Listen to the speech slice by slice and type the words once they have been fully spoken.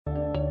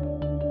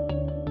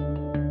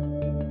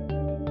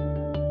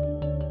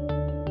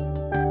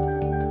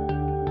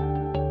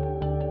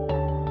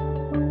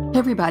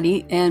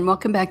everybody, and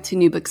welcome back to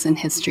New Books in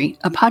History,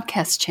 a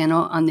podcast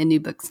channel on the New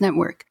Books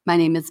Network. My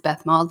name is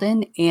Beth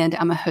Malden, and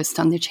I'm a host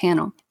on the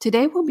channel.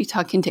 Today, we'll be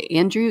talking to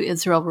Andrew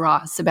Israel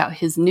Ross about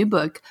his new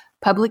book,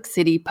 Public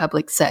City,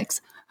 Public Sex,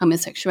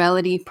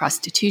 Homosexuality,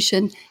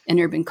 Prostitution,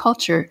 and Urban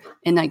Culture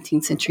in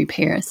 19th Century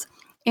Paris.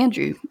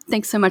 Andrew,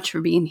 thanks so much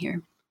for being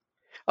here.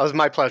 It was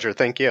my pleasure.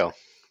 Thank you.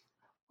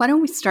 Why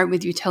don't we start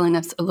with you telling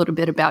us a little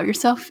bit about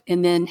yourself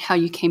and then how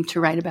you came to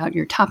write about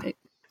your topic?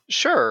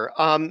 Sure.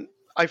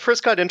 I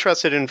first got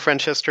interested in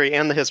French history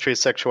and the history of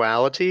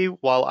sexuality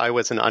while I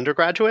was an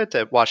undergraduate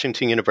at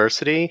Washington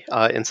University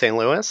in St.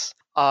 Louis,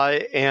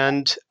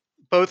 and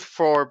both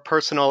for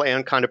personal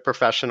and kind of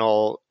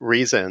professional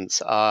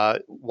reasons.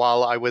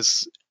 While I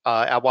was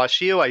at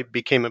WashU, I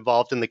became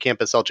involved in the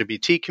campus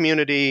LGBT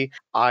community.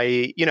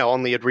 I,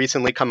 only had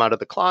recently come out of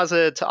the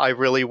closet. I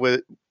really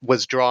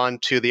was drawn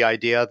to the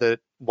idea that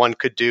one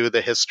could do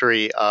the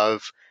history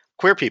of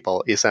queer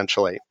people,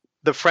 essentially.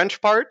 The French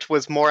part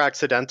was more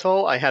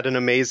accidental. I had an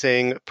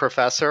amazing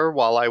professor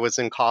while I was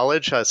in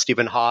college,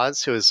 Stephen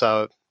Hawes, who is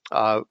a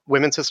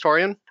women's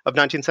historian of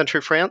 19th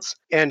century France.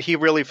 And he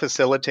really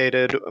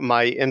facilitated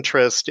my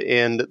interest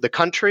in the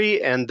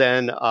country and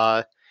then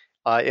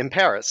in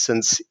Paris,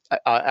 since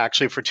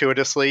actually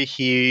fortuitously,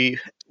 he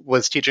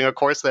was teaching a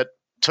course that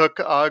took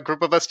a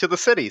group of us to the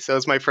city. So it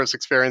was my first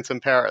experience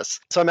in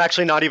Paris. So I'm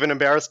actually not even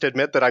embarrassed to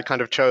admit that I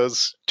kind of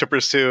chose to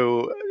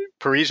pursue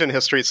Parisian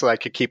history so I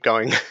could keep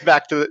going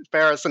back to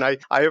Paris. And I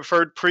have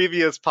heard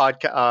previous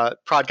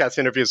podcast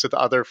interviews with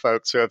other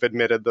folks who have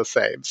admitted the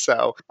same.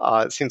 So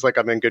it seems like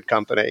I'm in good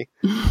company.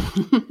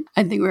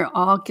 I think we're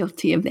all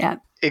guilty of that.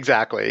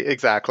 Exactly.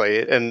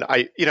 And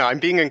I'm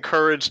being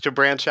encouraged to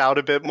branch out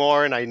a bit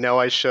more, and I know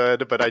I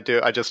should, but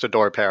I just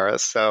adore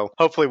Paris. So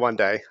hopefully one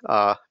day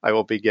I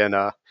will begin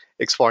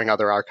exploring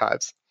other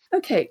archives.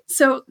 Okay,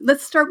 so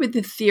let's start with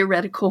the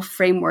theoretical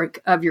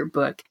framework of your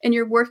book. And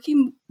you're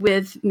working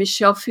with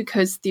Michel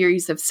Foucault's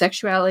theories of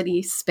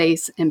sexuality,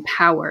 space, and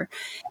power.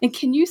 And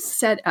can you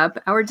set up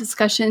our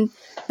discussion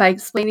by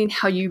explaining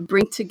how you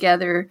bring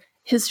together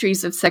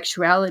histories of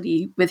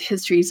sexuality with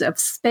histories of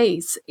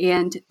space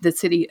and the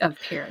city of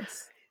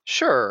Paris?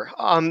 Sure.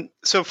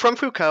 So from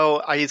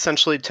Foucault, I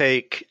essentially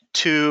take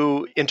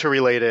two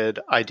interrelated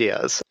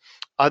ideas.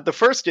 The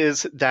first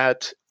is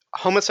that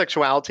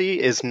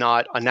homosexuality is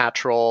not a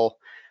natural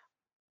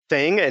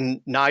thing, and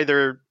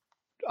neither,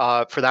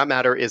 for that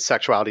matter, is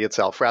sexuality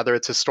itself. Rather,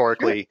 it's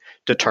historically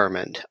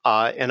determined.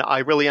 And I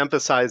really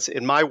emphasize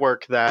in my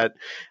work that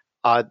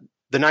the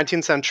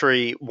 19th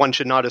century, one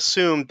should not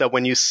assume that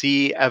when you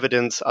see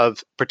evidence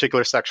of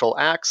particular sexual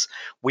acts,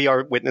 we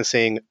are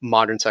witnessing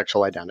modern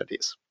sexual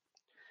identities.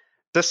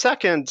 The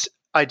second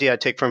idea I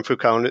take from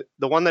Foucault,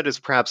 the one that is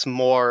perhaps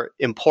more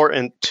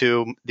important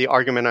to the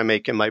argument I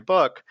make in my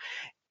book,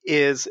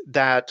 is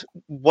that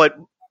what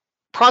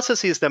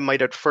processes that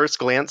might at first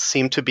glance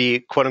seem to be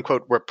quote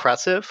unquote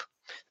repressive,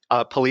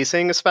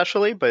 policing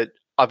especially, but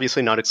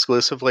obviously not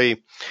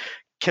exclusively,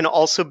 can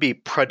also be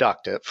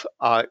productive,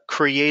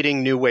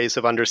 creating new ways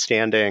of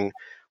understanding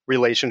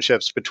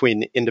relationships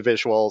between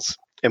individuals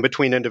and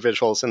between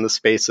individuals in the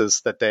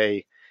spaces that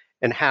they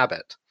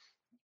inhabit.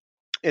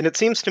 And it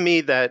seems to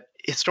me that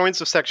historians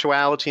of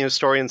sexuality and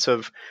historians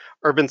of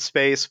urban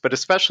space, but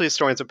especially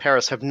historians of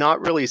Paris, have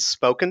not really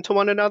spoken to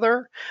one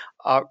another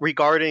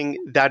regarding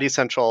that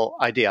essential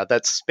idea,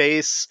 that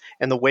space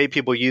and the way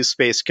people use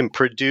space can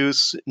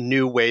produce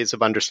new ways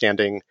of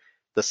understanding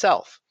the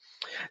self.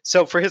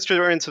 So for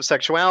historians of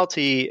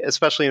sexuality,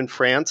 especially in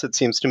France, it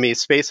seems to me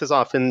space has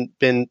often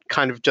been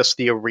kind of just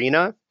the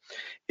arena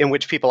in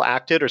which people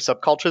acted or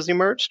subcultures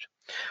emerged.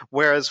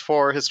 Whereas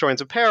for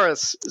historians of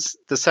Paris,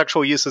 the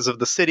sexual uses of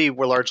the city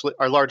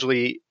are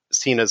largely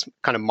seen as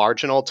kind of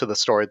marginal to the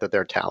story that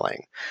they're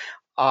telling.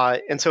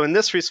 And so in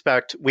this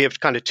respect, we have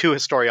kind of two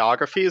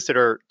historiographies that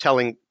are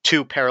telling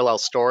two parallel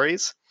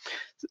stories,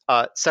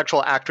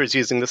 sexual actors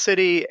using the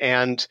city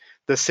and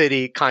the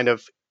city kind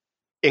of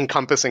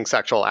encompassing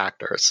sexual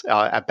actors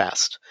at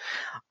best.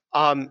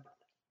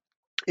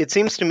 It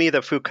seems to me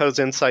that Foucault's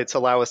insights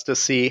allow us to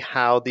see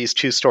how these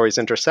two stories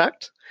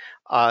intersect,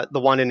 the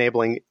one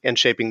enabling and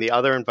shaping the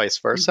other and vice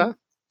versa.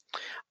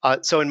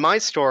 So in my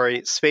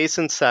story, space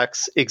and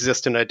sex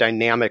exist in a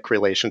dynamic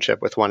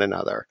relationship with one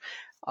another.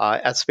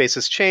 As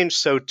spaces change,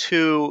 so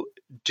too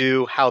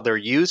do how their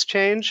use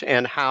change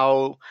and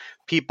how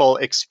people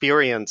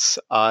experience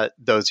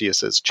those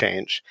uses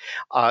change.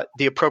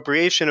 The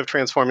appropriation of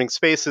transforming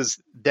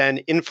spaces then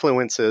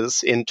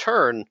influences, in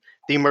turn,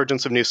 the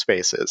emergence of new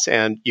spaces.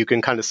 And you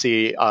can kind of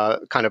see a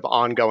kind of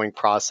ongoing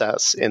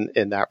process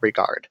in that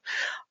regard.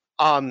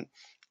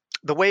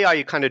 The way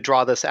I kind of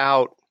draw this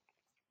out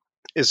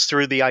is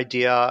through the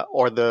idea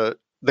or the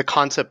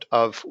concept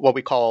of what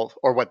we call,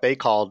 or what they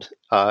called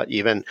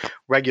even,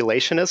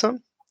 regulationism,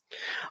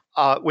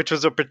 which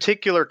was a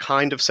particular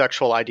kind of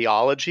sexual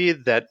ideology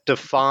that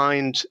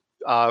defined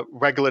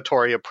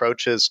regulatory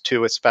approaches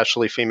to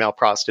especially female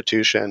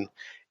prostitution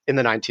in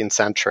the 19th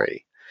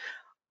century.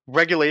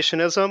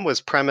 Regulationism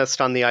was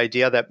premised on the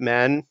idea that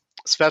men,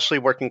 especially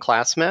working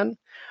class men,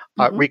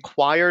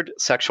 required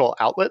sexual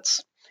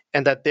outlets,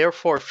 and that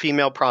therefore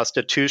female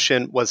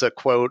prostitution was a,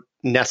 quote,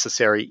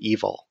 necessary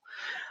evil.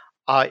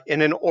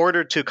 And in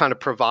order to kind of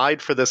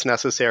provide for this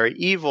necessary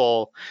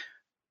evil,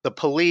 the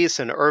police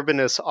and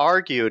urbanists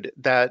argued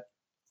that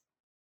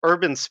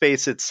urban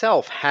space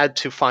itself had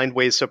to find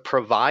ways of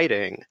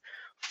providing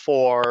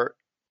for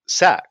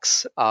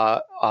sex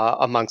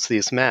amongst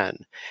these men.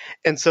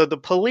 And so the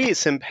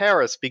police in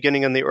Paris,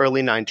 beginning in the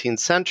early 19th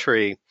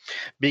century,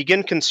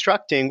 begin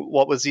constructing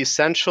what was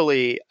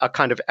essentially a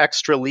kind of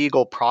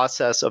extra-legal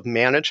process of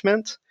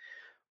management,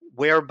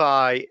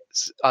 whereby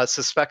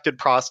suspected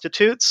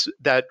prostitutes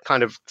that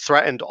kind of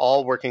threatened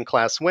all working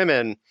class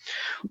women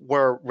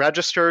were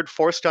registered,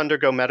 forced to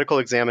undergo medical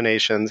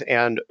examinations,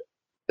 and,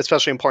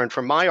 especially important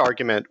for my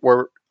argument,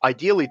 were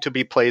ideally to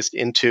be placed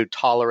into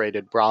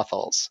tolerated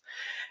brothels.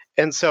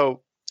 And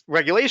so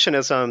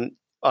regulationism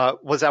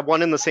was at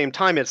one and the same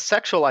time a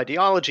sexual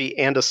ideology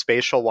and a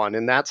spatial one.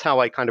 And that's how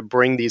I kind of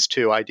bring these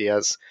two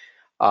ideas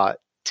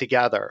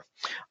together.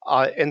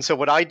 And so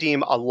what I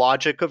deem a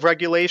logic of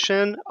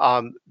regulation,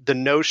 the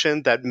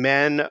notion that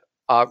men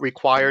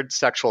required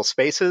sexual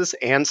spaces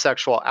and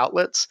sexual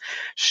outlets,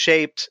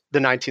 shaped the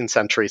 19th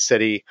century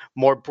city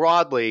more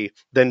broadly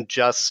than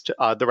just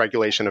the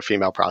regulation of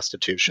female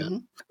prostitution.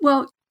 Mm-hmm.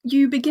 Well,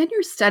 you began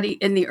your study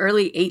in the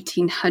early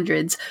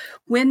 1800s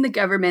when the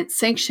government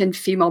sanctioned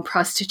female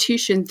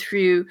prostitution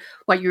through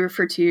what you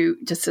referred to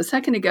just a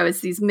second ago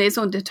as these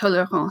maisons de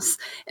tolérance.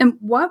 And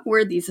what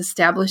were these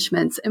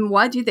establishments, and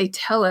what do they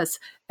tell us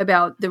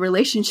about the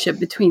relationship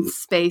between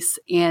space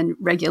and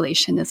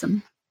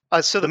regulationism?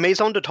 So the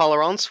maisons de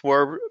tolérance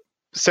were,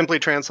 simply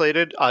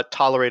translated,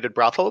 tolerated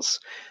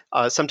brothels,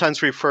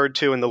 sometimes referred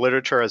to in the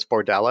literature as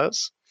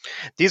bordellos.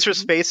 These were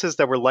spaces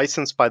that were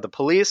licensed by the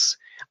police,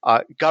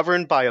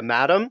 governed by a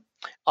madam,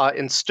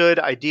 and stood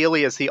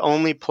ideally as the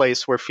only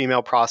place where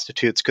female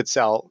prostitutes could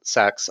sell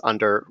sex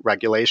under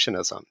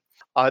regulationism.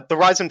 The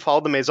rise and fall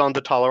of the Maison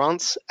de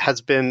Tolérance has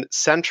been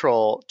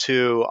central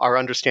to our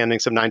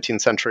understandings of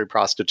 19th century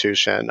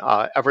prostitution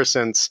ever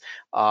since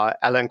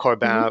Alain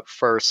Corbin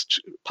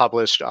first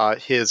published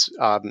his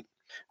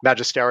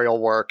magisterial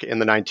work in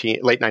the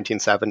late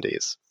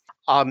 1970s.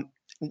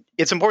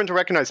 It's important to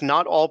recognize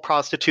not all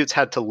prostitutes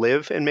had to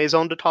live in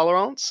Maison de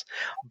Tolérance,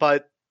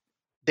 but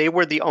they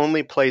were the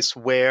only place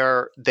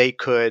where they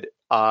could,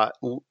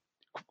 quote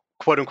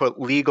unquote,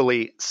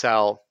 legally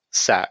sell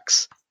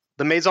sex.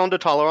 The Maison de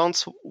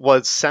Tolérance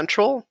was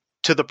central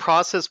to the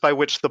process by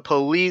which the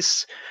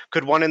police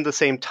could, one and the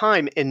same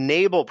time,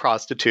 enable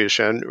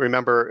prostitution.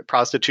 Remember,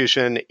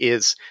 prostitution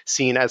is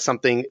seen as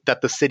something that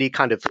the city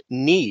kind of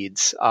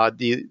needs.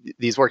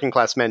 These working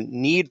class men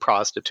need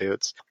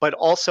prostitutes, but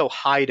also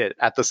hide it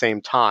at the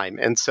same time.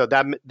 And so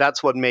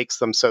that's what makes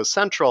them so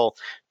central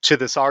to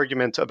this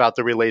argument about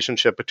the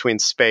relationship between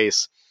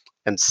space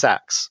and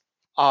sex.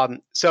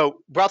 So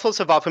brothels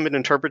have often been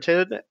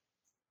interpreted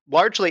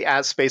largely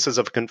as spaces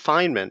of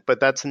confinement, but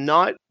that's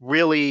not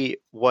really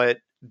what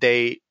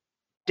they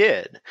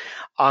did.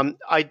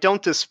 I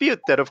don't dispute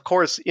that, of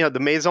course, the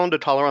Maison de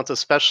Tolérance,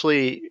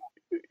 especially,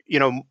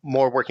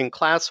 more working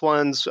class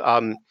ones,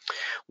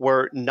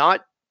 were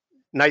not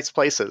nice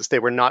places. They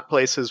were not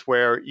places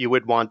where you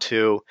would want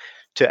to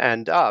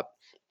end up.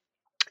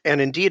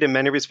 And indeed, in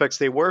many respects,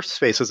 they were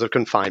spaces of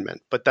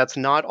confinement, but that's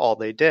not all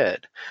they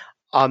did.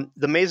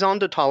 The Maison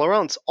de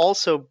Tolérance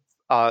also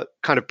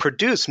kind of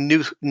produce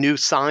new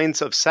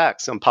signs of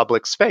sex in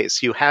public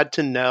space. You had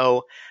to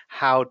know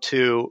how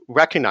to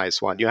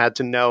recognize one. You had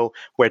to know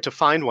where to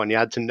find one. You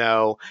had to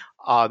know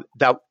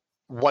that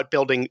what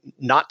building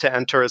not to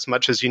enter as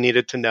much as you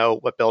needed to know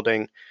what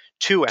building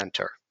to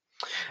enter.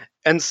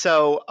 And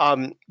so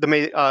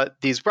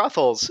these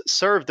brothels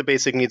serve the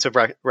basic needs of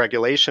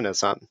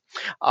regulationism.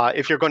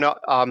 If you're going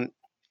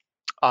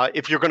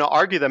to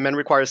argue that men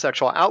require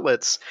sexual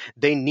outlets,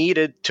 they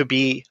needed to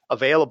be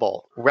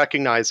available,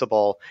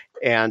 recognizable,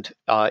 and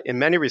in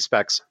many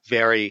respects,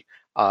 very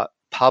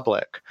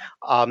public.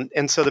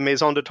 And so the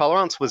Maison de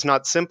Tolérance was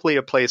not simply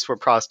a place where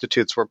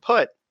prostitutes were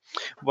put,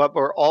 but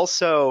were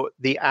also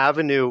the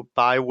avenue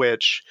by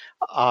which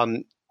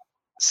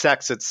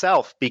sex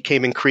itself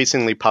became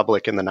increasingly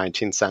public in the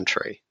 19th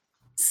century.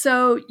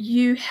 So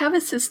you have a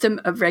system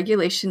of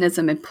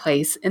regulationism in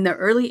place in the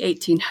early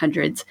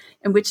 1800s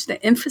in which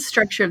the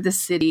infrastructure of the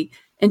city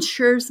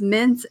ensures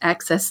men's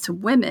access to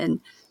women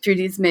through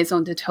these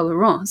maisons de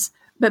tolérance.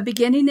 But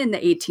beginning in the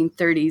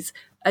 1830s,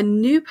 a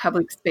new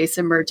public space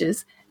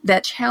emerges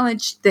that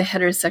challenged the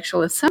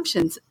heterosexual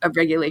assumptions of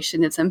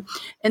regulationism,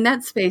 and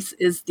that space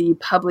is the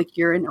public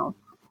urinal.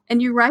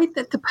 And you write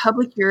that the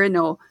public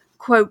urinal,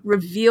 quote,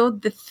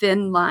 revealed the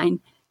thin line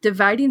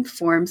dividing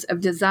forms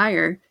of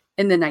desire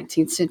in the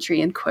 19th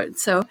century, end quote.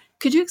 So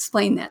could you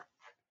explain that?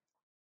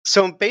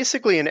 So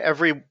basically in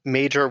every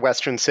major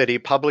Western city,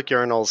 public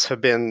urinals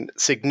have been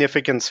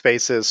significant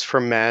spaces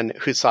for men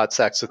who sought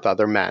sex with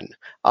other men,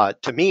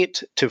 to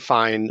meet, to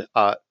find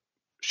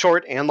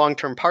short and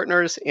long-term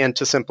partners, and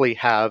to simply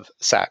have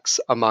sex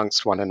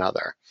amongst one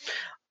another.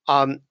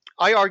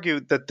 I argue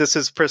that this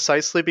is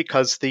precisely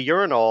because the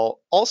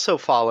urinal also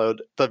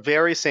followed the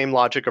very same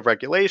logic of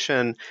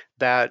regulation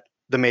that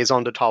the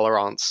Maison de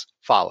Tolerance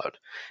followed.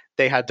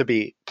 They had to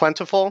be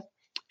plentiful,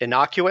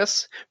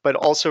 innocuous, but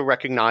also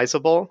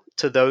recognizable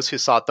to those who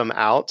sought them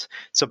out,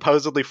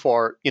 supposedly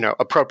for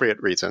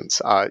appropriate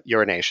reasons,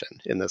 urination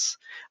in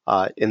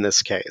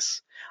this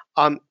case.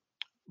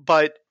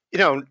 But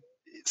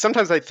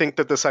sometimes I think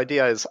that this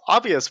idea is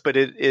obvious, but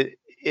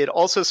it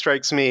also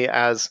strikes me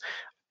as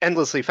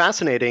endlessly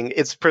fascinating.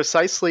 It's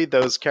precisely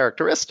those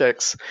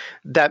characteristics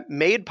that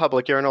made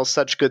public urinals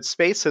such good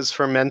spaces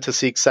for men to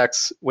seek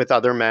sex with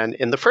other men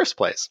in the first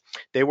place.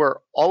 They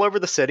were all over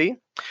the city,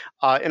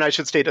 and I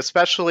should state,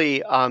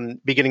 especially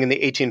beginning in the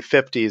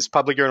 1850s,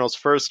 public urinals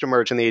first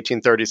emerge in the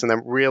 1830s and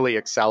then really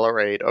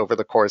accelerate over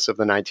the course of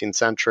the 19th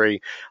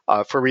century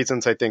for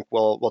reasons I think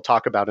we'll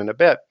talk about in a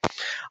bit.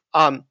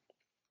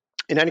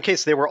 In any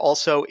case, they were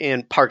also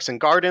in parks and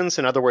gardens,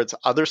 in other words,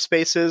 other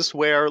spaces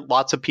where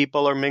lots of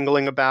people are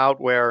mingling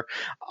about, where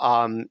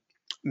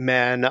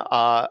men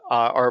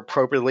are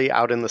appropriately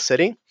out in the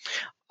city.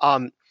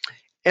 And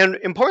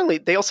importantly,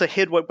 they also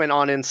hid what went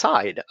on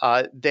inside.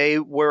 They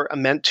were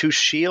meant to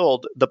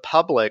shield the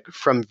public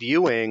from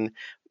viewing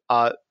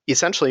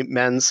essentially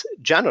men's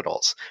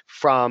genitals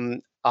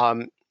from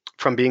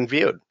being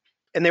viewed.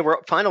 And they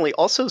were finally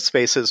also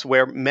spaces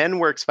where men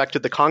were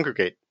expected to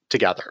congregate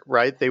together,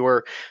 right? They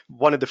were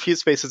one of the few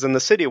spaces in the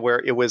city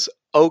where it was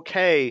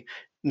okay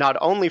not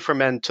only for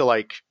men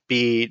to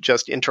be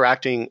just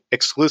interacting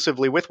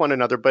exclusively with one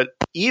another, but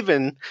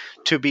even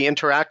to be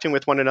interacting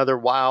with one another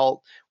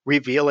while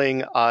revealing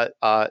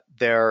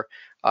their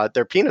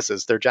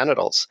penises, their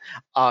genitals.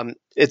 And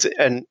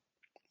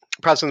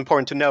perhaps it's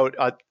important to note,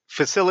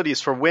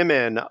 facilities for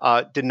women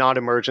did not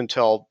emerge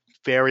until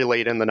very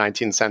late in the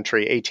 19th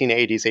century,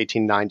 1880s,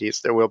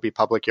 1890s. There will be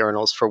public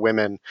urinals for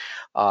women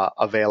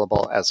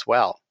available as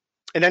well.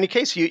 In any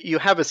case, you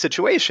have a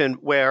situation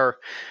where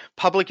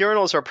public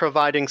urinals are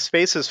providing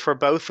spaces for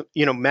both,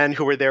 men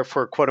who were there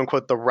for quote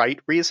unquote the right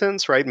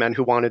reasons, right? Men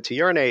who wanted to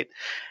urinate,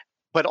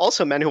 but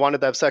also men who wanted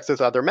to have sex with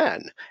other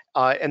men.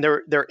 And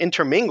they're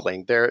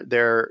intermingling,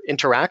 they're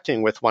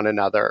interacting with one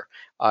another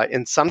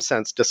in some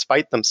sense,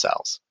 despite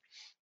themselves.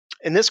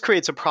 And this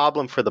creates a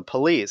problem for the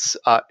police.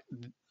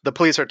 The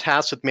police are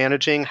tasked with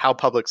managing how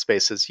public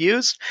space is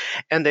used,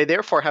 and they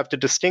therefore have to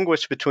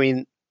distinguish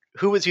between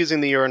who was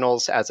using the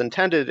urinals as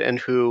intended and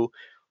who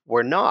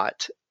were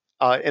not.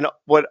 And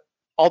what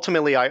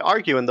ultimately I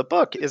argue in the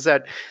book is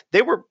that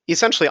they were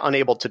essentially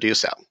unable to do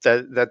so,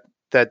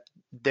 that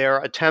their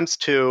attempts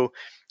to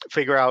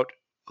figure out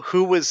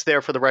who was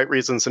there for the right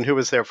reasons and who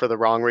was there for the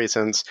wrong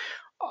reasons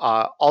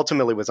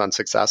ultimately was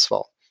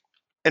unsuccessful.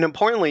 And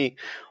importantly,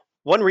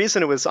 one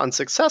reason it was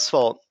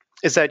unsuccessful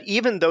is that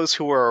even those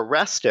who were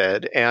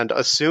arrested and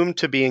assumed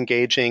to be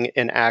engaging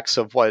in acts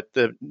of what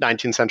the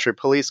 19th century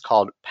police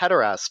called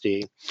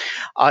pederasty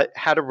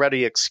had a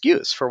ready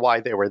excuse for why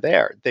they were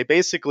there. They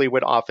basically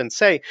would often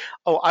say,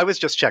 oh, I was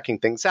just checking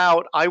things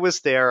out. I was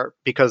there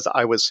because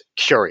I was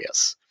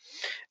curious.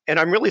 And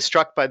I'm really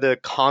struck by the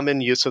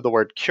common use of the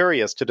word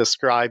curious to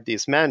describe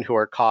these men who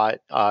are caught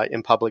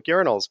in public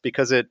urinals,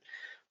 because it,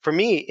 for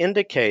me,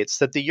 indicates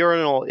that the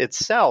urinal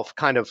itself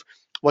kind of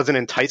was an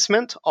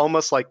enticement,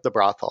 almost like the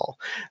brothel,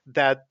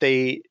 that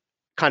they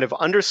kind of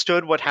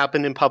understood what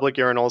happened in public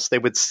urinals. They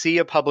would see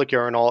a public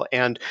urinal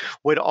and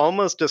would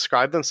almost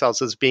describe themselves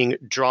as being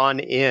drawn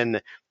in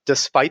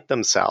despite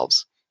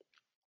themselves.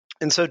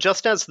 And so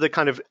just as the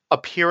kind of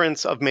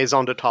appearance of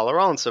Maison de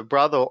Tolerance, of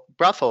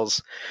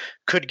brothels,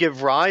 could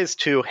give rise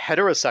to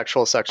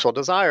heterosexual sexual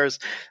desires,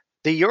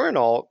 the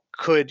urinal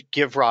could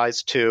give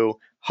rise to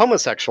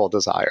homosexual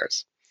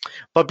desires.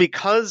 But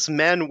because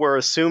men were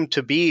assumed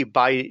to be,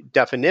 by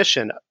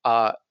definition,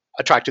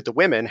 attracted to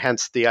women,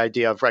 hence the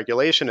idea of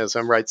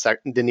regulationism, right,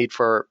 the need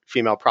for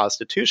female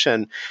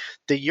prostitution,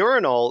 the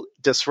urinal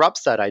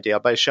disrupts that idea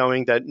by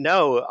showing that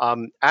no,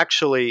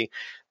 actually,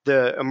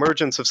 the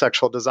emergence of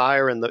sexual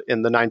desire in the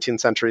 19th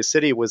century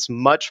city was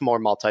much more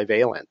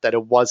multivalent, that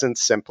it wasn't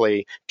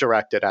simply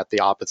directed at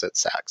the opposite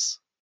sex.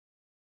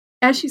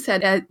 As you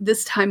said, at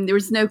this time, there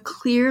was no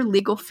clear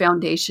legal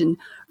foundation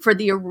for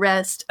the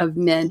arrest of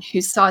men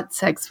who sought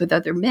sex with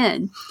other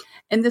men.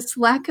 And this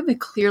lack of a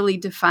clearly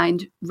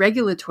defined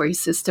regulatory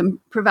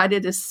system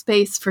provided a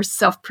space for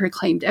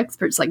self-proclaimed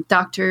experts like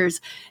doctors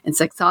and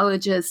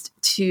sexologists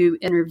to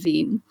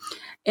intervene.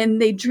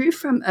 And they drew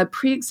from a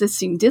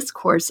pre-existing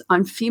discourse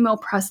on female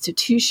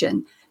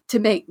prostitution to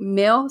make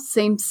male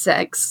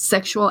same-sex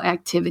sexual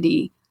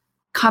activity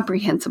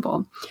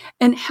comprehensible.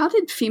 And how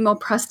did female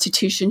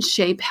prostitution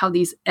shape how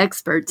these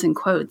experts, in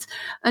quotes,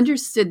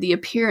 understood the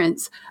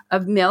appearance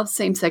of male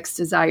same-sex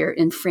desire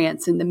in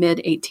France in the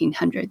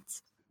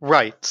mid-1800s?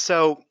 Right.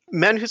 So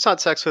men who sought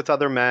sex with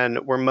other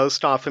men were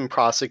most often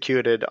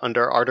prosecuted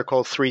under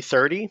Article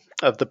 330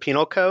 of the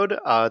Penal Code,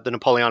 the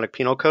Napoleonic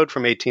Penal Code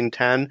from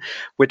 1810,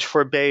 which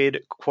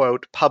forbade,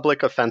 quote,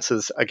 public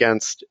offenses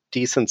against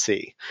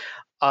decency.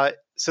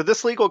 So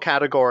this legal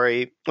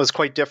category was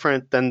quite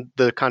different than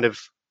the kind of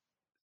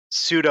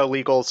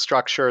pseudo-legal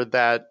structure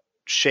that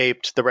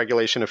shaped the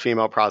regulation of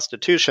female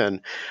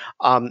prostitution.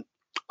 On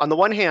the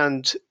one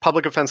hand,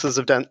 public offenses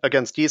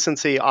against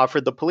decency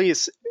offered the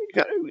police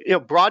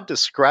broad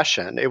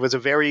discretion. It was a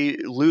very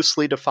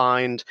loosely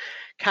defined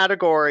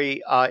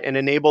category and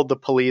enabled the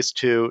police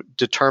to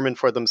determine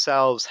for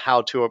themselves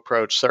how to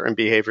approach certain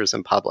behaviors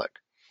in public.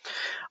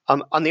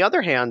 On the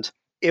other hand,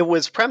 it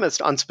was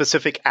premised on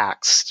specific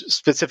acts,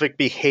 specific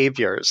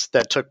behaviors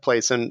that took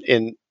place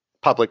in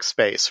public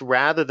space,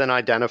 rather than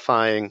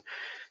identifying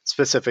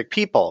specific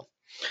people.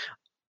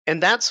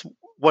 And that's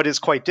what is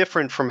quite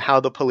different from how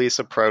the police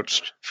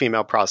approached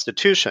female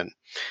prostitution.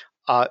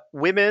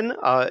 Women,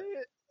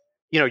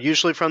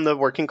 usually from the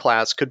working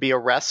class, could be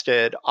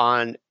arrested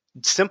on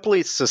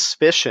simply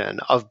suspicion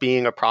of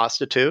being a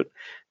prostitute.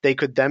 They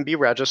could then be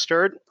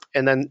registered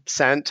and then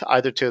sent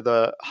either to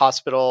the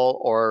hospital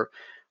or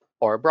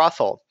a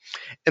brothel.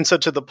 And so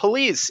to the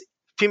police,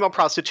 female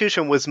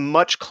prostitution was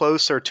much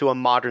closer to a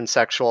modern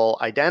sexual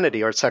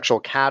identity or sexual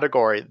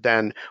category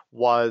than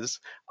was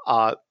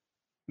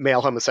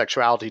male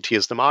homosexuality, to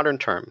use the modern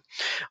term.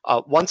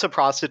 Once a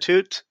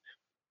prostitute,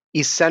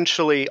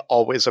 essentially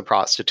always a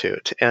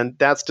prostitute. And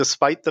that's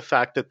despite the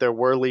fact that there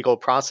were legal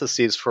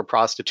processes for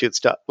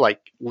prostitutes to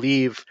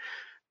leave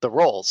the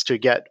rolls, to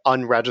get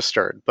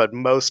unregistered, but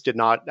most did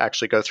not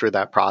actually go through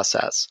that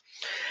process.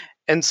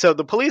 And so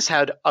the police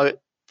had a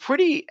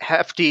pretty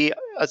hefty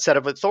set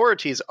of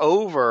authorities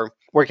over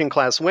working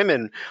class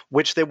women,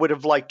 which they would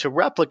have liked to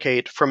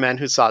replicate for men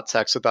who sought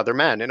sex with other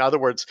men. In other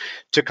words,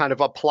 to kind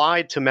of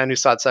apply to men who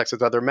sought sex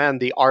with other men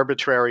the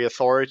arbitrary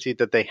authority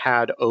that they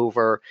had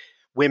over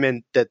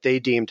women that they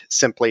deemed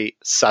simply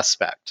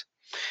suspect.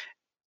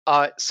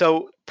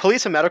 So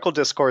police and medical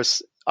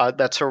discourse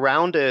that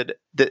surrounded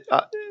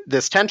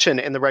this tension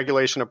in the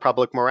regulation of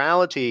public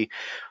morality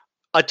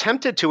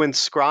attempted to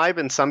inscribe,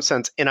 in some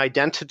sense, an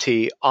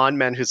identity on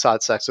men who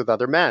sought sex with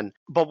other men.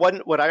 But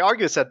what I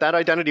argue is that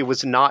identity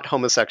was not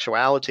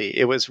homosexuality.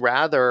 It was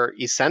rather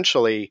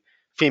essentially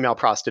female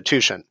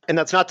prostitution. And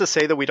that's not to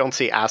say that we don't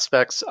see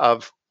aspects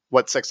of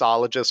what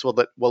sexologists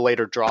will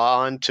later draw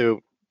on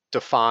to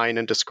define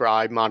and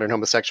describe modern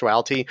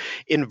homosexuality.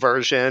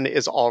 Inversion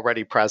is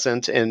already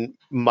present in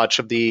much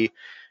of the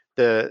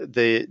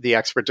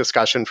expert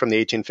discussion from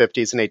the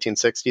 1850s and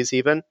 1860s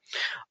even.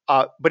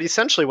 But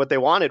essentially what they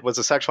wanted was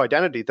a sexual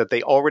identity that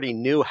they already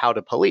knew how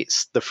to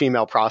police, the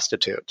female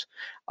prostitute.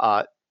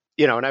 And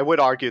I would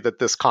argue that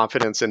this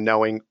confidence in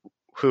knowing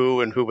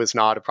who and who was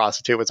not a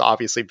prostitute was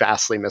obviously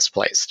vastly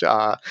misplaced.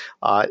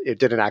 It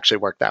didn't actually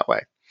work that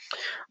way.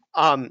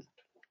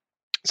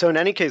 So in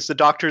any case, the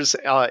doctors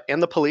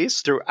and the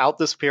police throughout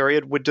this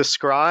period would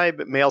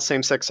describe male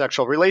same-sex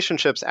sexual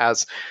relationships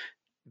as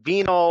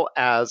venal,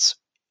 as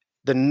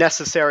the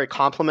necessary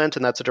complement,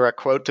 and that's a direct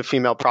quote, to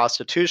female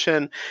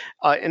prostitution.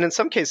 And in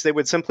some cases, they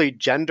would simply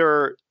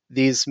gender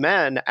these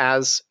men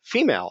as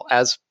female,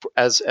 as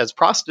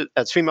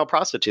female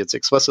prostitutes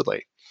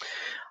explicitly.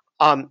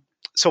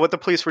 So what the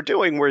police were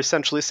doing were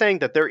essentially saying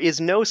that there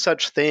is no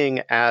such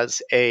thing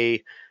as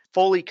a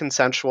fully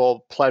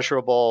consensual,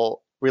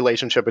 pleasurable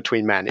relationship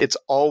between men. It's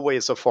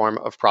always a form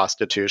of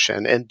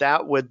prostitution. And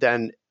that would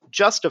then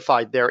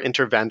justify their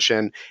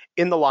intervention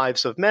in the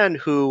lives of men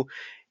who,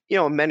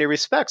 in many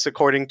respects,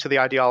 according to the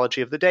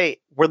ideology of the day,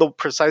 were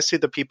precisely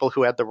the people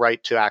who had the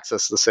right to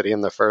access the city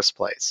in the first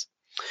place.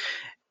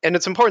 And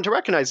it's important to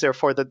recognize,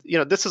 therefore, that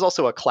this is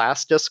also a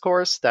class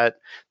discourse, that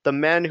the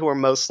men who are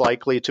most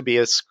likely to be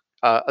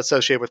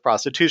associated with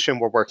prostitution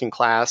were working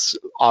class,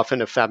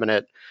 often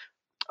effeminate,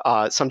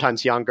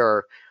 sometimes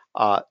younger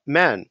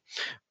men.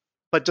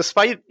 But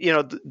despite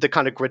the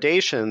kind of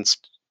gradations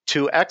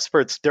to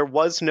experts, there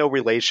was no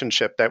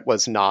relationship that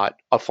was not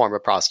a form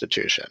of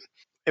prostitution.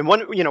 And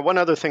one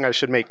other thing I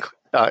should make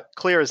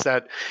clear is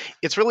that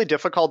it's really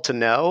difficult to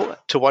know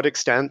to what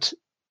extent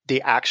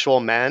the actual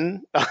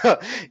men,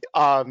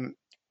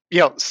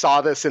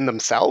 saw this in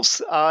themselves.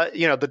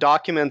 The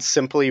documents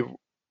simply,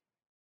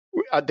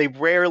 they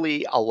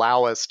rarely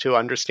allow us to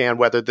understand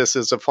whether this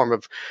is a form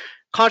of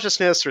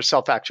consciousness or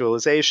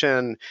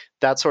self-actualization,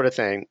 that sort of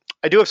thing.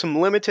 I do have some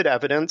limited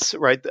evidence,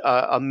 right?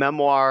 A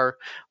memoir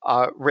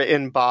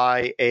written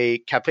by a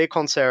café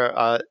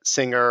concert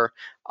singer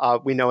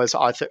we know as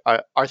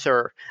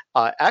Arthur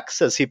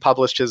X, as he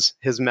published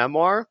his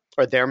memoir,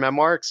 or their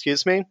memoir,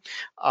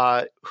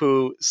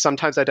 who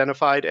sometimes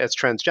identified as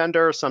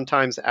transgender,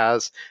 sometimes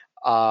as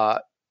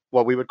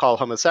what we would call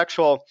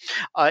homosexual,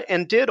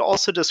 and did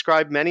also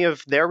describe many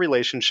of their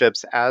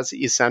relationships as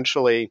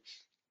essentially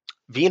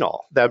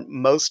venal, that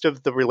most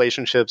of the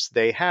relationships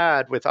they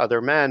had with other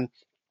men,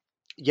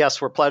 yes,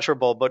 were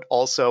pleasurable, but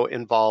also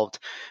involved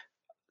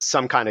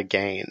some kind of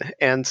gain.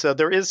 And so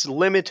there is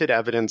limited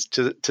evidence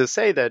to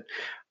say that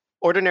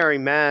ordinary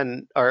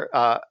men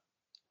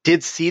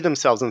did see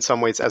themselves in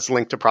some ways as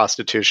linked to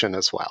prostitution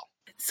as well.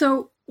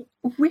 So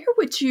where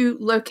would you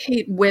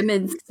locate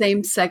women's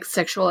same-sex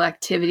sexual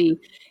activity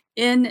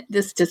in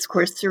this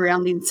discourse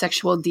surrounding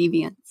sexual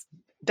deviance?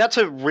 That's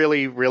a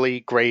really, really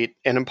great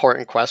and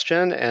important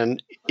question,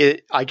 and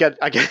I get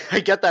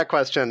that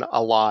question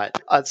a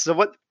lot.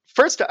 So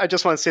First, I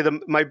just want to say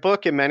that my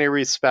book, in many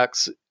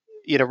respects,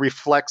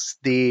 reflects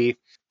the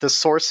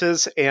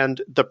sources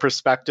and the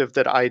perspective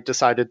that I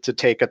decided to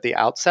take at the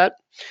outset.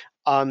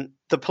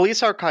 The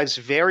police archives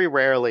very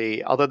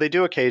rarely, although they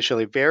do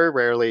occasionally, very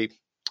rarely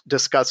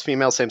discuss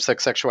female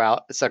same-sex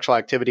sexual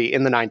activity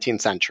in the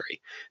 19th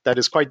century. That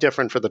is quite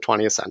different for the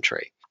 20th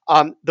century.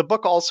 The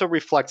book also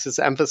reflects its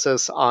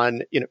emphasis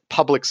on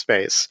public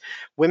space.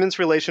 Women's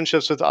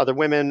relationships with other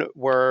women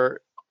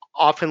were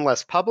often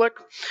less public,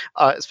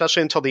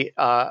 especially until the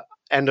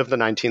end of the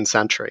 19th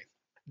century.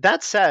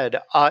 That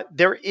said,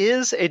 there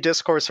is a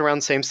discourse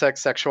around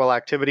same-sex sexual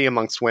activity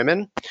amongst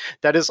women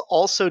that is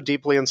also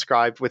deeply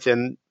inscribed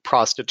within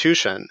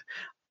prostitution.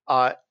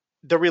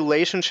 The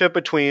relationship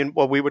between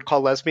what we would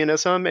call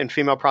lesbianism and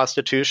female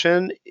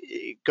prostitution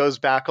goes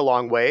back a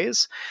long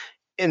ways.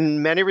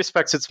 In many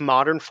respects, its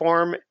modern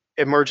form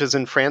emerges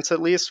in France,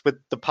 at least, with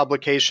the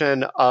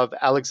publication of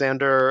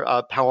Alexander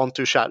Parent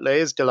du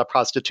Châtelet's De la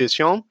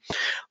Prostitution,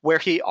 where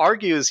he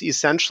argues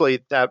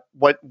essentially that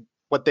what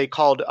they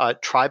called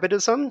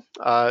tribadism,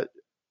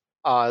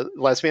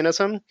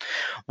 lesbianism,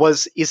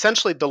 was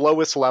essentially the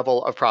lowest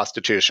level of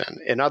prostitution.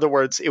 In other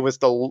words, it was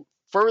the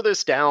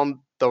furthest down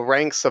the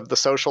ranks of the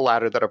social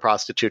ladder that a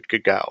prostitute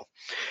could go.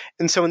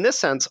 And so in this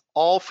sense,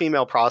 all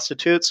female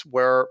prostitutes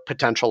were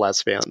potential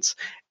lesbians.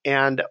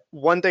 And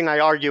one thing I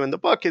argue in the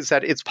book is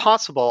that it's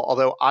possible,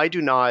 although I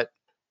do not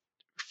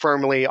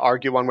firmly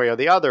argue one way or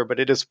the other, but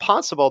it is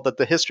possible that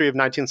the history of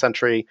 19th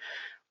century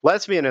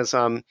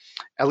lesbianism,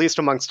 at least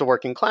amongst the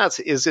working class,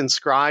 is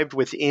inscribed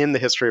within the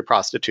history of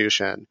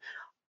prostitution.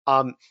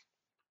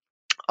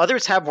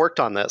 Others have worked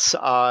on this.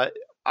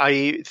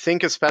 I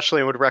think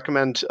especially I would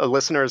recommend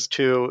listeners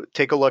to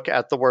take a look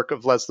at the work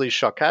of Leslie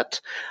Choquette,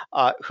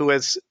 who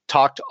has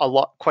talked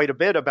quite a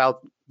bit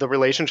about the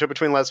relationship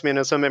between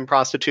lesbianism and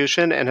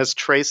prostitution and has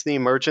traced the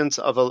emergence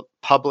of a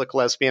public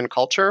lesbian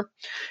culture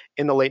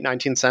in the late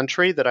 19th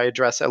century that I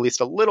address at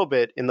least a little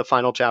bit in the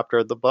final chapter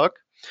of the book.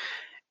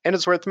 And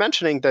it's worth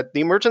mentioning that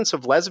the emergence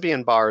of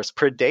lesbian bars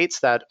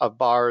predates that of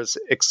bars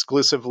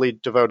exclusively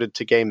devoted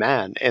to gay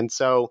men. And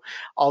so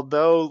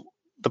although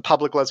the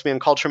public lesbian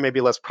culture may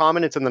be less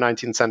prominent in the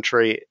 19th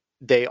century,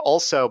 they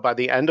also, by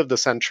the end of the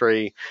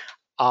century,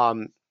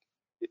 kind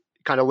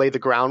of lay the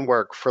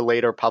groundwork for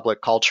later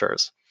public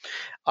cultures.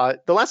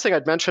 The last thing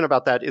I'd mention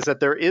about that is that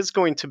there is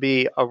going to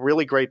be a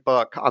really great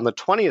book on the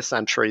 20th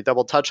century that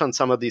will touch on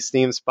some of these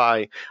themes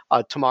by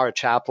Tamara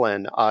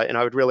Chaplin. And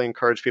I would really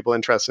encourage people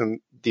interested in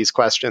these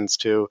questions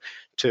to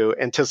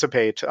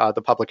anticipate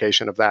the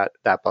publication of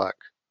that book.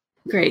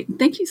 Great.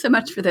 Thank you so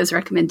much for those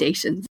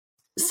recommendations.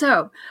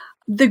 So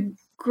the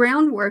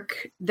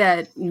groundwork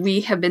that we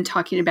have been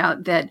talking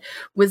about that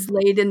was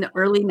laid in the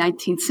early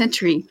 19th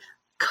century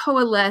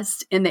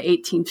coalesced in the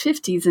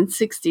 1850s and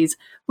 60s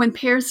when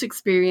Paris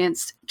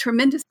experienced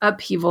tremendous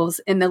upheavals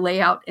in the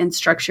layout and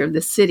structure of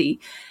the city.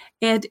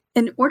 And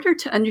in order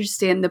to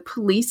understand the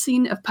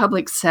policing of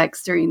public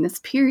sex during this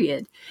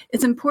period,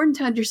 it's important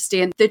to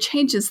understand the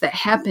changes that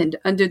happened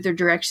under the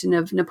direction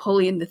of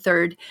Napoleon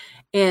III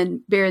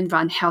and Baron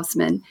von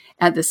Haussmann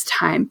at this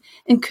time.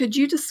 And could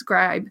you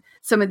describe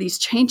some of these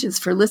changes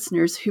for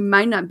listeners who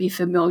might not be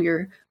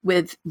familiar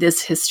with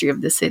this history of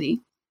the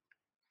city?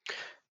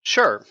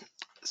 Sure.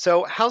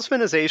 So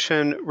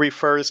Haussmannization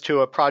refers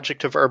to a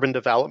project of urban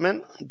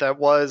development that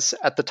was,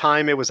 at the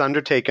time it was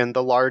undertaken,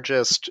 the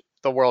largest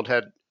the world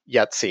had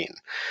yet seen.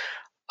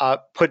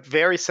 Put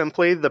very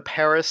simply, the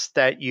Paris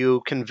that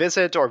you can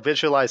visit or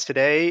visualize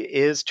today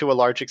is, to a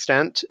large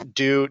extent,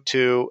 due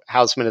to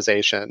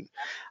Haussmannization.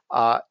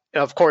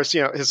 Of course,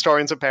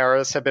 historians of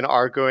Paris have been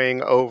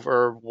arguing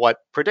over what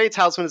predates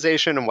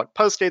Haussmannization and what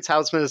postdates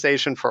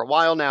Haussmannization for a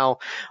while now,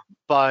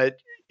 but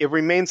it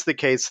remains the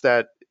case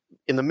that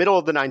in the middle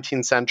of the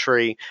 19th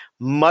century,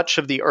 much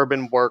of the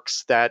urban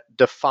works that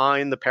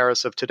define the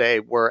Paris of today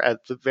were,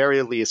 at the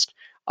very least,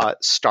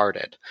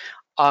 started.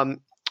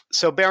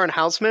 So Baron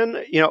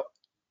Haussmann,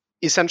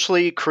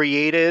 essentially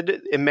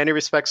created, in many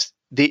respects,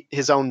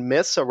 his own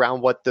myths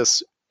around what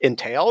this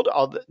entailed,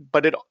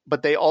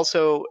 but they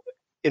also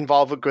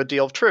involve a good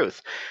deal of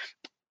truth.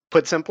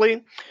 Put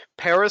simply,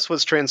 Paris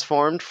was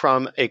transformed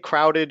from a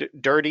crowded,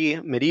 dirty,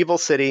 medieval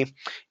city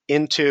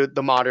into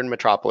the modern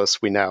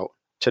metropolis we know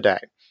today.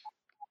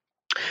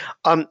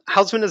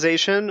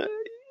 Haussmannization,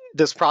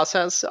 this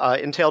process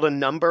entailed a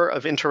number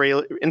of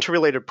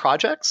interrelated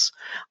projects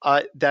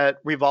that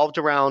revolved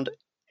around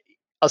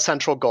a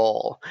central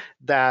goal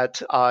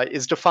that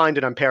is defined,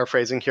 and I'm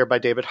paraphrasing here, by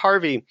David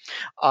Harvey,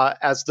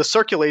 as the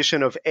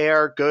circulation of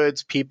air,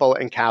 goods, people,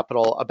 and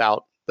capital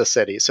about the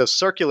city. So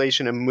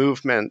circulation and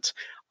movement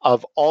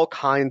of all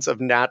kinds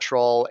of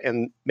natural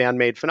and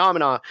man-made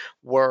phenomena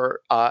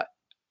were at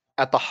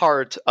the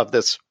heart of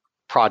this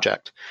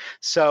project.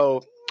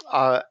 So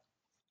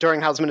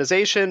during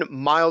Haussmannization,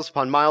 miles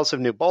upon miles of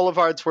new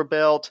boulevards were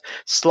built,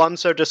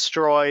 slums are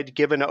destroyed,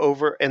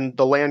 and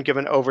the land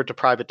given over to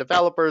private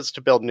developers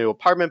to build new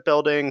apartment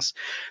buildings.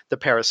 The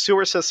Paris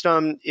sewer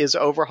system is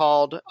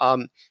overhauled.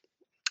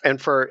 And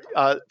for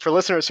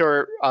listeners who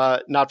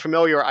are not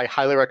familiar, I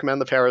highly recommend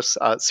the Paris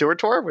sewer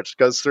tour, which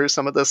goes through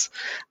some of this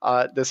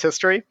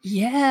history.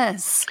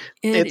 Yes,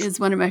 it is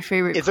one of my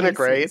favorite isn't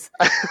places.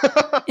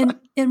 It great?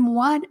 In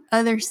what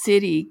other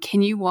city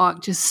can you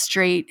walk just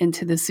straight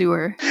into the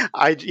sewer?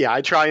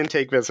 I try and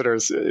take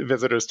visitors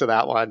to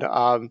that one,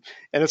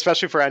 and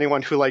especially for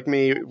anyone who, like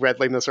me, read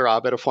Les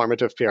Miserables at a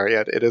formative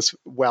period, it is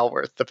well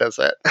worth the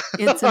visit.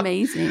 It's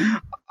amazing.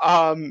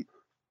 And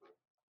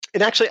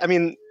actually, I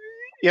mean,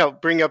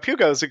 bringing up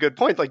Hugo is a good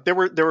point. Like there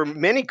were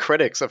many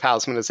critics of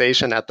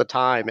Haussmannization at the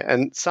time,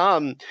 and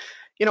some,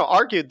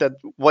 argued that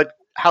what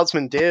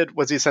Haussmann did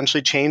was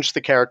essentially change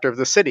the character of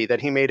the city, that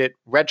he made it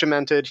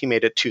regimented, he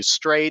made it too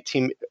straight,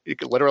 he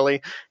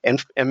literally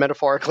and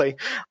metaphorically,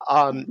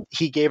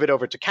 he gave it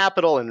over to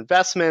capital and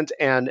investment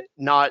and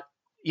not,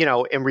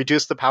 and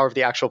reduced the power of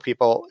the actual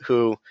people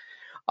who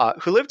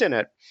lived in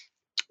it.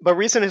 But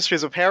recent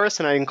histories of Paris,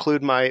 and I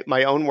include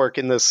my own work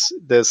in this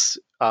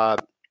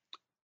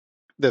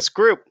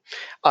group,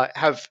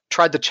 have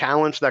tried to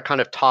challenge that kind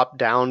of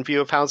top-down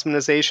view of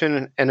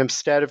Haussmannization, and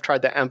instead have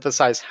tried to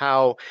emphasize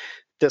how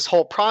this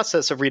whole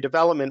process of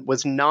redevelopment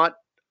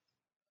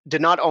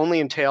did not only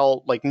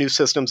entail like new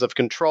systems of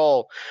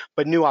control,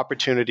 but new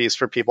opportunities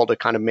for people to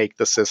kind of make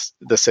the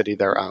city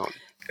their own.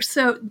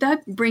 So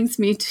that brings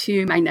me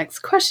to my next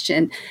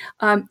question,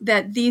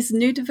 that these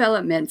new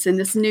developments and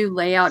this new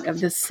layout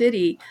of the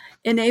city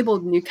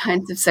enabled new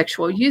kinds of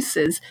sexual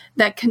uses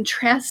that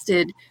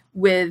contrasted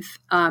with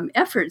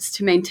efforts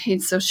to maintain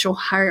social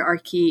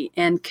hierarchy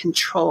and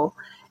control.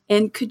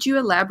 And could you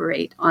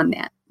elaborate on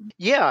that?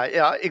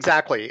 Yeah,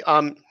 exactly.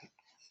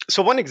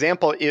 So one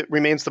example, it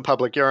remains the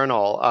public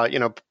urinal.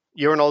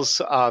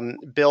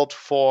 Urinals built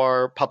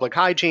for public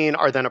hygiene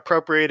are then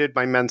appropriated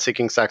by men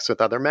seeking sex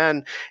with other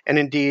men. And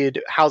indeed,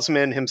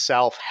 Haussmann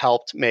himself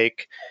helped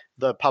make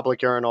the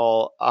public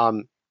urinal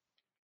an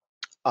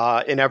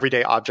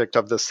everyday object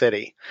of the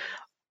city.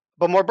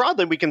 But more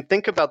broadly, we can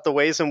think about the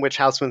ways in which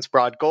Haussmann's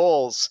broad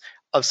goals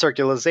of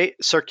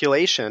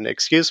circulation,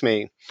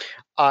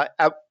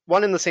 at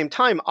one and the same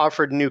time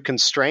offered new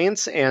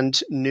constraints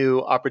and new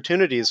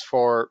opportunities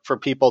for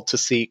people to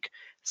seek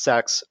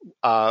sex,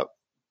 to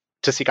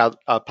seek out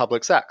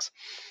public sex.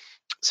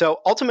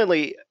 So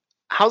ultimately,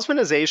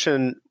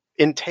 Haussmannization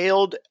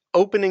entailed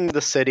opening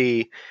the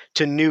city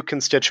to new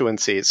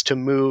constituencies to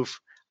move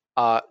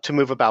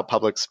about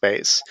public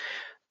space.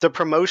 The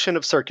promotion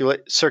of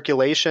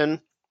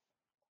circulation,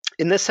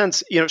 in this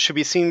sense, should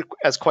be seen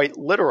as quite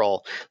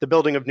literal. The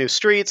building of new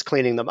streets,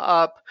 cleaning them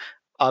up,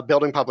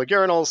 building public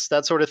urinals,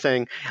 that sort of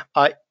thing,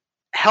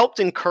 helped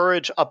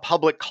encourage a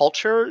public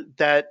culture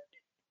that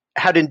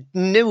had a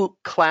new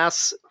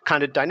class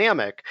kind of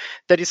dynamic.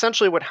 That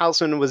essentially what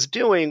Haussmann was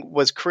doing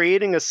was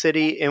creating a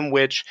city in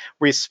which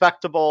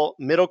respectable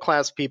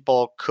middle-class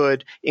people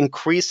could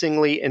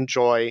increasingly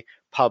enjoy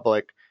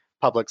public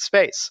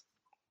space.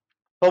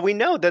 But we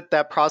know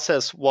that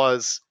process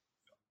was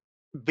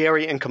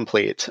very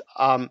incomplete.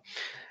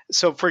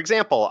 So, for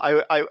example,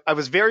 I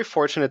was very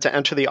fortunate to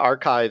enter the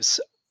archives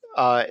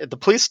at the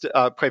police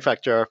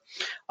prefecture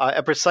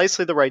at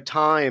precisely the right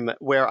time,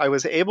 where I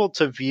was able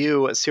to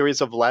view a series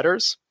of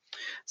letters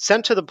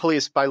sent to the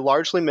police by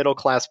largely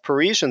middle-class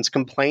Parisians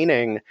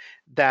complaining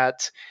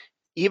that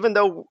even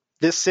though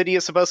this city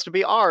is supposed to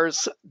be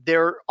ours,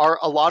 there are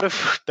a lot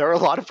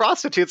of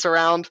prostitutes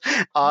around,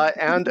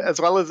 and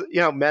as well as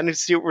men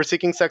who were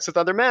seeking sex with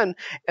other men,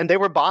 and they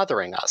were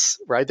bothering us,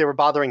 right? They were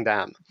bothering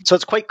them. So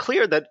it's quite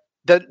clear that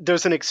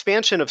there's an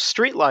expansion of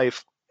street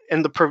life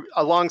and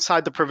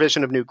alongside the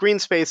provision of new green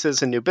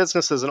spaces and new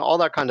businesses and all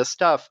that kind of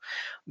stuff.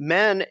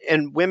 Men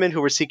and women who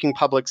were seeking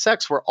public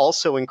sex were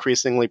also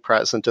increasingly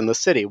present in the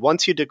city.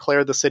 Once you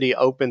declare the city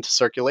open to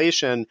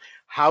circulation,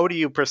 how do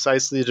you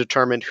precisely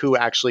determine who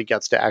actually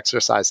gets to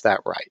exercise that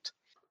right?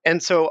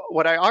 And so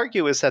what I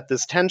argue is that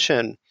this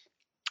tension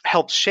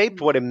helped shape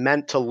what it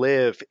meant to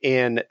live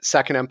in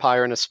Second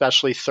Empire and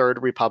especially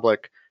Third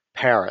Republic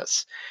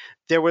Paris.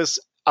 There was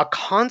a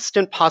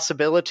constant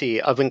possibility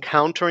of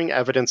encountering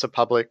evidence of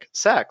public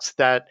sex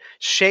that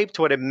shaped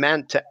what it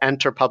meant to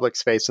enter public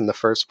space in the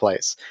first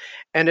place.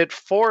 And it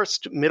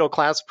forced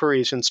middle-class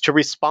Parisians to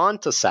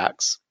respond to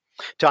sex,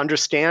 to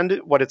understand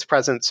what its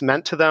presence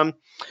meant to them,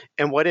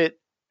 and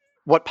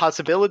what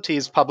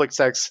possibilities public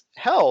sex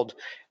held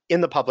in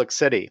the public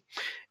city.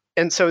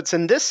 And so it's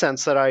in this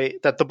sense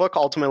that the book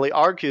ultimately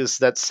argues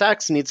that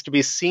sex needs to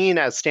be seen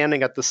as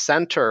standing at the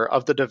center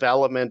of the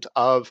development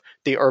of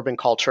the urban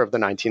culture of the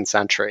 19th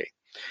century.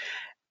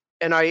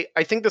 And I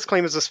think this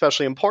claim is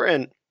especially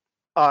important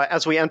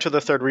as we enter the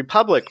Third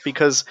Republic,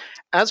 because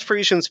as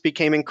Parisians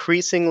became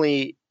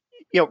increasingly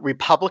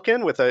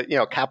Republican with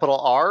a capital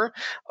R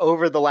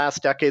over the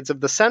last decades of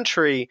the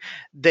century,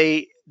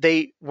 they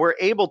were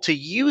able to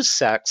use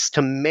sex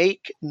to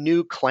make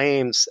new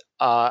claims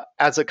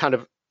as a kind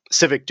of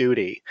civic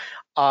duty.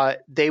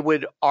 They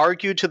would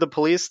argue to the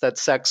police that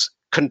sex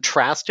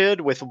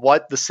contrasted with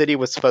what the city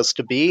was supposed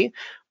to be,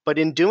 but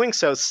in doing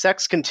so,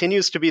 sex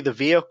continues to be the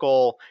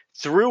vehicle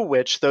through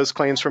which those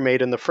claims were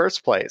made in the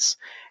first place.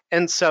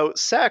 And so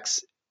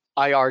sex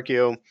I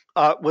argue,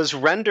 was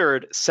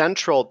rendered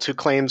central to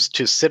claims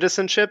to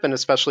citizenship and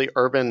especially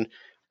urban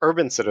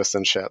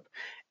citizenship.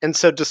 And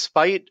so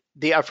despite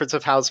the efforts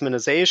of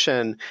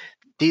Hausmanization,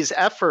 these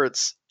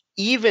efforts,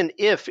 even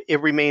if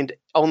it remained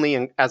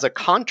only as a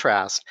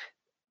contrast,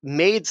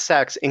 made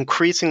sex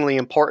increasingly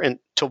important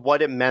to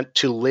what it meant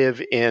to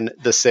live in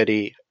the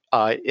city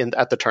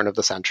at the turn of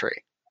the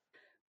century.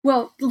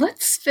 Well,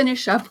 let's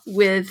finish up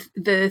with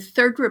the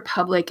Third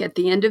Republic at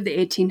the end of the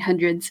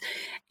 1800s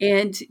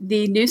and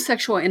the new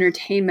sexual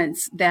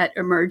entertainments that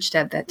emerged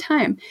at that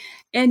time.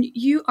 And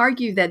you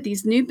argue that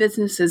these new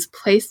businesses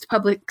placed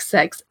public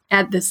sex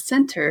at the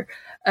center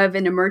of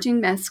an emerging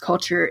mass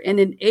culture and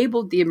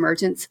enabled the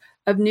emergence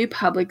of new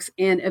publics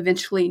and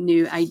eventually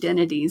new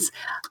identities.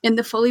 And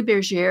the Folies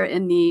Bergère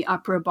and the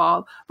Opera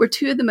Ball were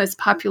two of the most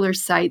popular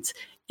sites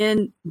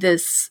in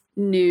this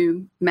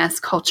new mass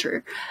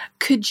culture.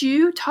 Could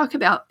you talk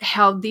about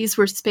how these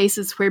were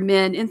spaces where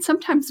men and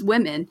sometimes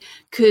women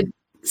could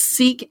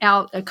seek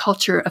out a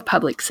culture of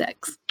public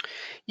sex?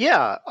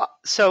 Yeah.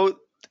 So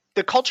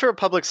the culture of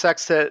public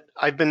sex that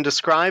I've been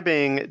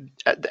describing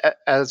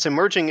as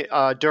emerging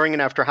during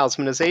and after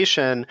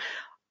Hausmanization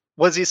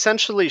was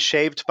essentially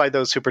shaped by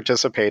those who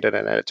participated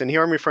in it. And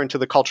here I'm referring to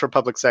the culture of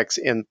public sex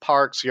in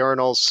parks,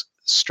 urinals,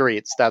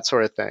 streets, that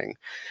sort of thing.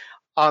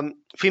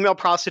 Female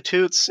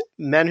prostitutes,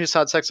 men who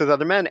sought sex with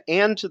other men,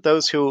 and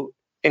those who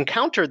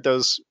encountered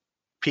those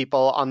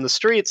people on the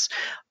streets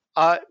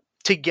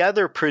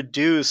together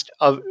produced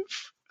a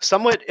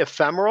somewhat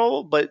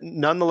ephemeral but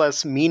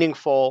nonetheless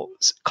meaningful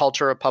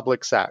culture of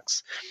public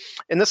sex.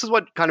 And this is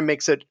what kind of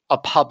makes it a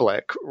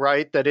public,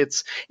 right? That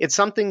it's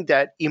something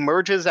that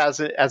emerges as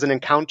an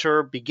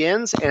encounter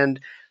begins and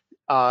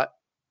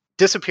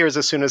disappears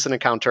as soon as an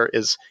encounter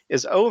is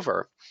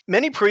over.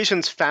 Many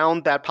Parisians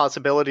found that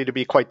possibility to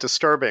be quite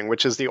disturbing,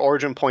 which is the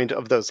origin point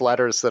of those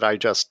letters that I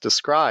just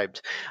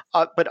described.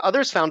 But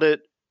others found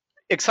it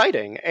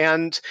exciting,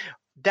 and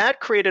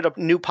that created a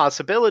new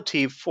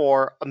possibility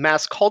for a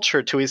mass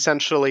culture to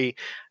essentially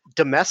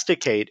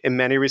domesticate, in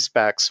many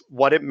respects,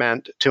 what it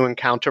meant to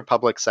encounter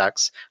public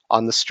sex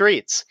on the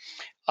streets.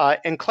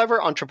 And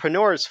clever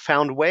entrepreneurs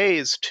found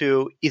ways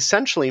to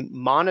essentially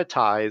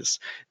monetize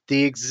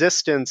the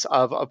existence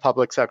of a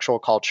public sexual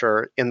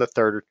culture in the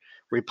Third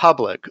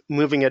Republic,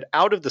 moving it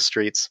out of the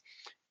streets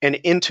and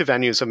into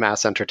venues of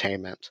mass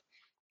entertainment.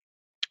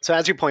 So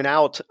as you point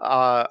out,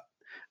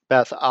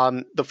 Beth,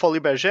 the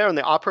Folies Bergère and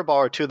the Opera Ball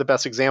are two of the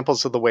best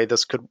examples of the way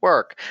this could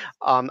work.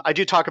 I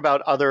do talk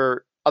about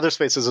other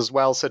spaces as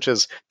well, such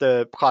as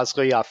the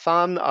Brasserie à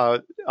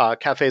Femmes,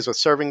 cafes with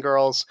serving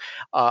girls,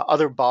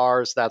 other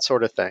bars, that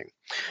sort of thing.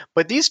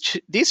 But these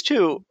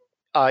two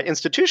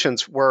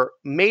institutions were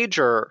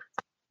major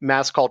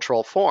mass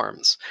cultural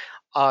forms.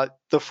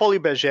 The Folies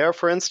Bergère,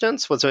 for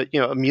instance, was a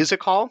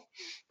music hall,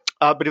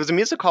 but it was a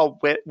music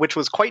hall which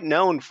was quite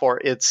known for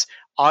its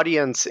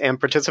audience and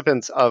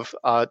participants of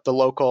the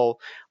local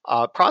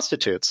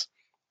prostitutes.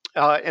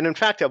 And in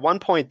fact, at one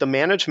point, the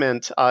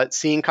management,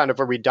 seeing kind of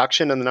a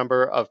reduction in the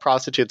number of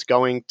prostitutes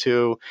going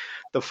to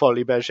the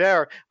Folies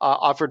Bergère,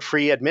 offered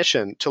free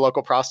admission to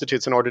local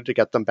prostitutes in order to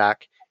get them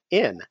back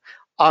in.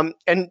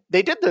 And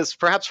they did this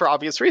perhaps for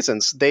obvious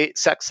reasons.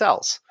 Sex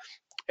sells.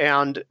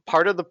 And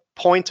part of the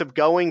point of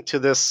going to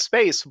this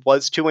space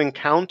was to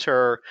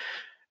encounter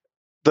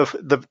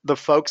the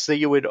folks that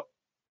you would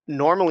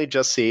normally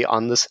just see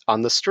on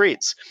the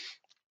streets.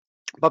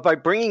 But by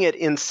bringing it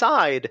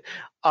inside,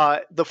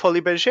 the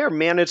Folies Bergère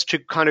managed to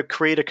kind of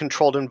create a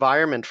controlled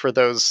environment for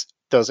those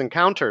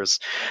encounters.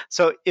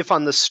 So if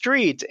on the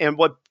street, and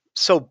what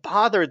so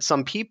bothered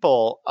some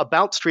people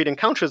about street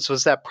encounters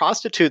was that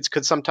prostitutes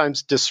could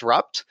sometimes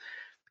disrupt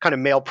kind of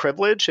male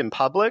privilege in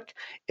public.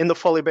 In the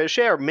Folies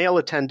Bergère,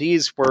 male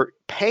attendees were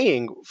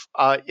paying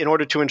in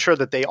order to ensure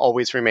that they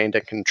always remained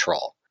in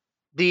control.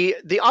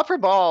 The Opera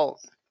Ball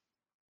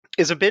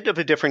is a bit of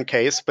a different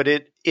case, but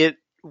it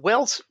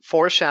well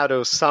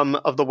foreshadows some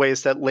of the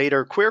ways that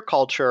later queer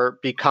culture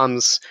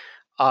becomes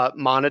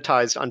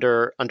monetized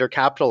under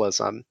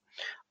capitalism.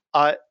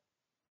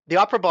 The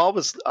Opera Ball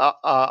was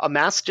a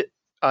masked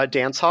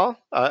dance hall,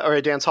 or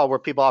a dance hall where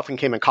people often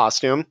came in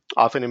costume,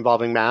 often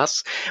involving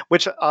masks,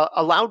 which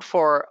allowed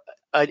for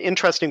an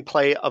interesting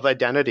play of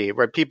identity,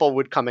 where people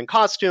would come in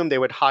costume, they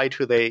would hide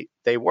who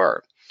they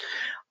were.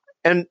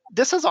 And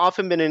this has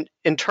often been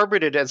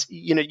interpreted as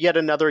yet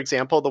another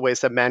example of the ways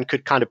that men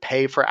could kind of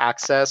pay for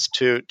access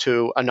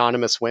to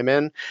anonymous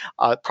women,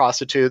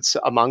 prostitutes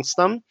amongst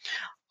them,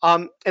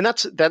 and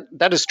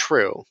that is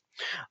true.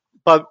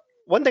 But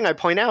one thing I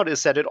point out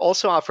is that it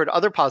also offered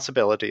other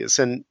possibilities,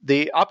 and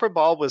the Opera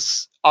Ball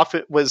was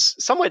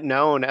somewhat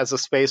known as a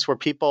space where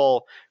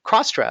people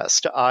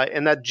cross-dressed,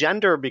 and that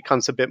gender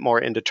becomes a bit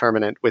more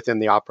indeterminate within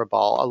the Opera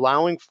Ball,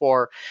 allowing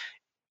for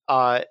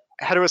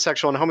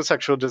heterosexual and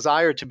homosexual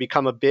desire to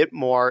become a bit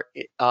more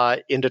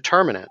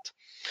indeterminate.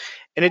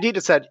 And indeed,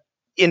 it's that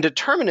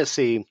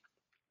indeterminacy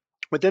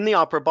within the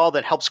Opera Ball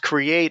that helps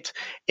create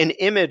an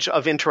image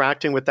of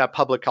interacting with that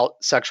public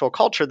sexual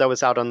culture that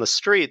was out on the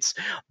streets,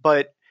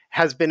 but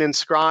has been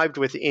inscribed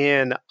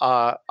within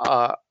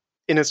a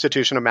an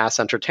institution of mass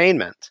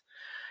entertainment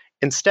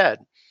instead.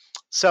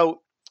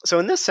 So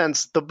in this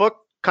sense, the book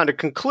kind of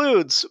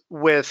concludes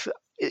with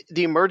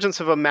the emergence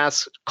of a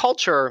mass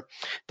culture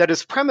that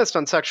is premised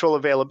on sexual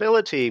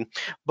availability,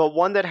 but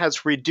one that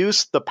has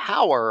reduced the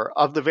power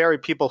of the very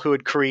people who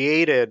had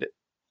created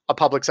a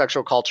public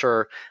sexual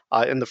culture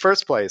in the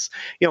first place.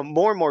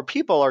 More and more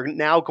people are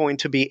now going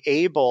to be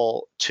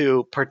able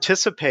to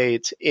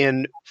participate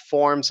in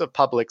forms of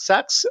public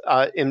sex,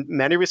 in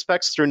many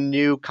respects through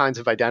new kinds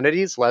of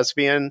identities,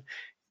 lesbian,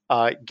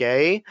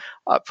 gay,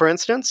 for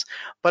instance.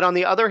 But on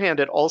the other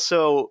hand, it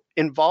also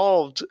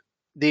involved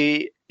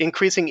the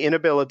increasing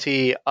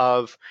inability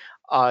of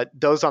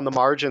those on the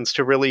margins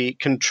to really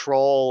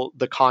control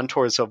the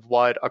contours of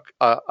what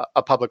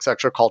a public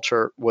sexual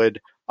culture would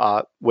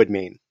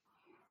mean.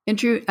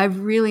 Andrew,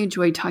 I've really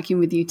enjoyed talking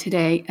with you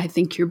today. I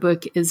think your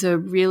book is a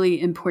really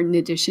important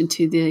addition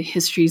to the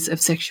histories of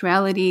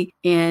sexuality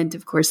and,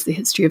 of course, the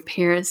history of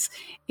Paris.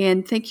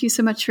 And thank you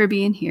so much for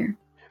being here.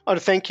 Oh,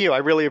 thank you. I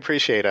really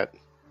appreciate it.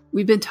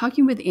 We've been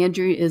talking with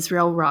Andrew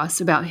Israel Ross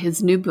about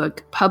his new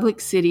book,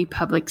 Public City,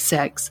 Public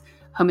Sex: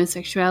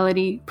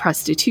 Homosexuality,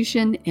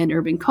 Prostitution, and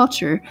Urban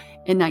Culture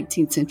in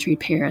 19th Century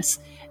Paris.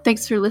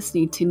 Thanks for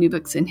listening to New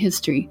Books in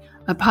History,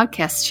 a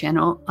podcast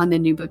channel on the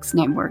New Books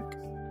Network.